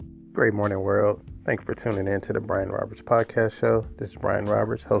Great morning, world. Thank you for tuning in to the Brian Roberts podcast show. This is Brian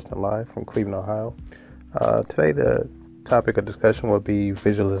Roberts, hosting live from Cleveland, Ohio. Today, the topic of discussion will be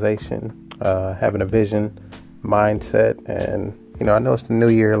visualization, having a vision, mindset, and I know it's the new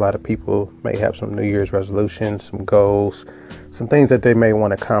year. A lot of people may have some New Year's resolutions, some goals, some things that they may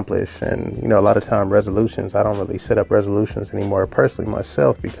want to accomplish. And, a lot of time resolutions, I don't really set up resolutions anymore personally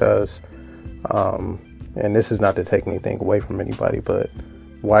myself because, and this is not to take anything away from anybody, but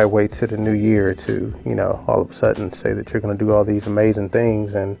why wait to the new year to, all of a sudden say that you're going to do all these amazing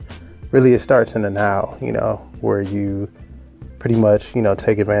things? And really it starts in the now, where you pretty much,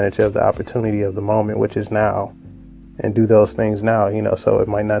 take advantage of the opportunity of the moment, which is now, and do those things now, so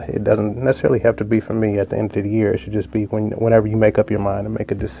it doesn't necessarily have to be for me at the end of the year. It should just be whenever you make up your mind and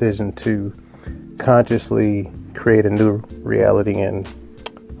make a decision to consciously create a new reality and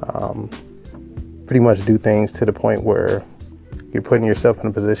pretty much do things to the point where you're putting yourself in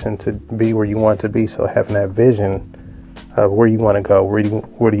a position to be where you want to be. So having that vision of where you want to go, where do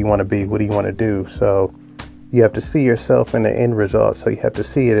you want to be, what do you want to do? So you have to see yourself in the end result. So you have to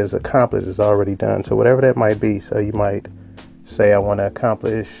see it as accomplished, as already done. So whatever that might be. So you might say, I want to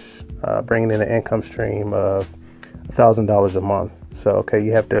accomplish bringing in an income stream of $1,000 a month. So, okay,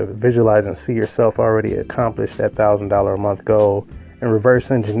 you have to visualize and see yourself already accomplish that $1,000 a month goal and reverse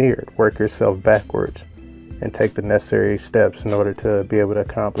engineer it, work yourself backwards and take the necessary steps in order to be able to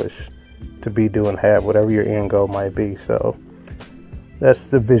accomplish, to be, do, and have whatever your end goal might be. So that's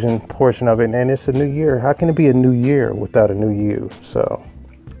the vision portion of it. And it's a new year. How can it be a new year without a new you? So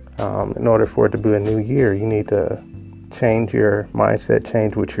in order for it to be a new year, you need to change your mindset,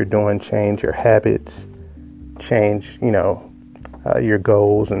 change what you're doing, change your habits, change, your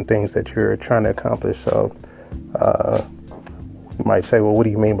goals and things that you're trying to accomplish. So you might say, well, what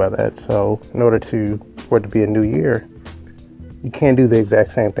do you mean by that? So in order for it to be a new year, you can't do the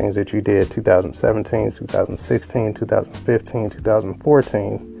exact same things that you did 2017, 2016, 2015,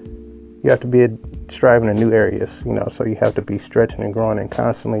 2014. You have to be striving in new areas, so you have to be stretching and growing and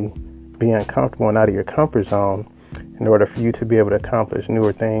constantly being uncomfortable and out of your comfort zone in order for you to be able to accomplish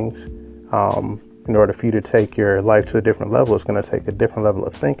newer things. In order for you to take your life to a different level, it's going to take a different level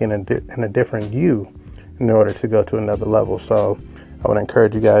of thinking and a different you in order to go to another level. So I would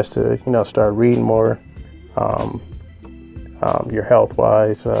encourage you guys to, start reading more, your health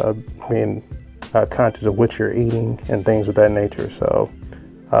wise, being conscious of what you're eating and things of that nature. So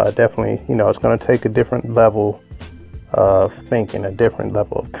definitely, it's going to take a different level of thinking, a different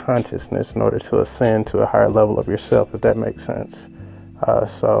level of consciousness in order to ascend to a higher level of yourself, if that makes sense.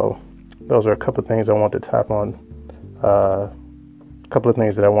 So those are a couple of things I want to tap on, a couple of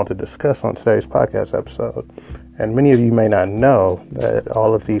things that I want to discuss on today's podcast episode. And many of you may not know that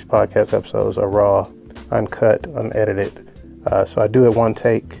all of these podcast episodes are raw, uncut, unedited. So I do it one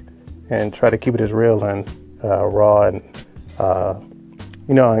take and try to keep it as real and raw and,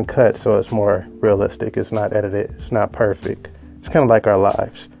 uncut, so it's more realistic. It's not edited. It's not perfect. It's kind of like our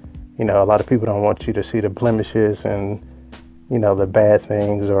lives. A lot of people don't want you to see the blemishes and, the bad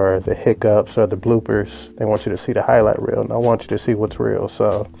things or the hiccups or the bloopers. They want you to see the highlight reel, and I want you to see what's real.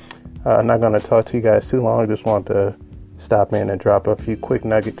 So I'm not going to talk to you guys too long. Just want to stop in and drop a few quick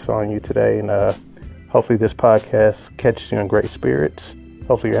nuggets on you today. And hopefully this podcast catches you in great spirits.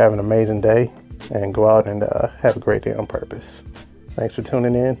 Hopefully you're having an amazing day and go out and have a great day on purpose. Thanks for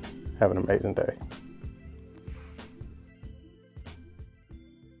tuning in. Have an amazing day.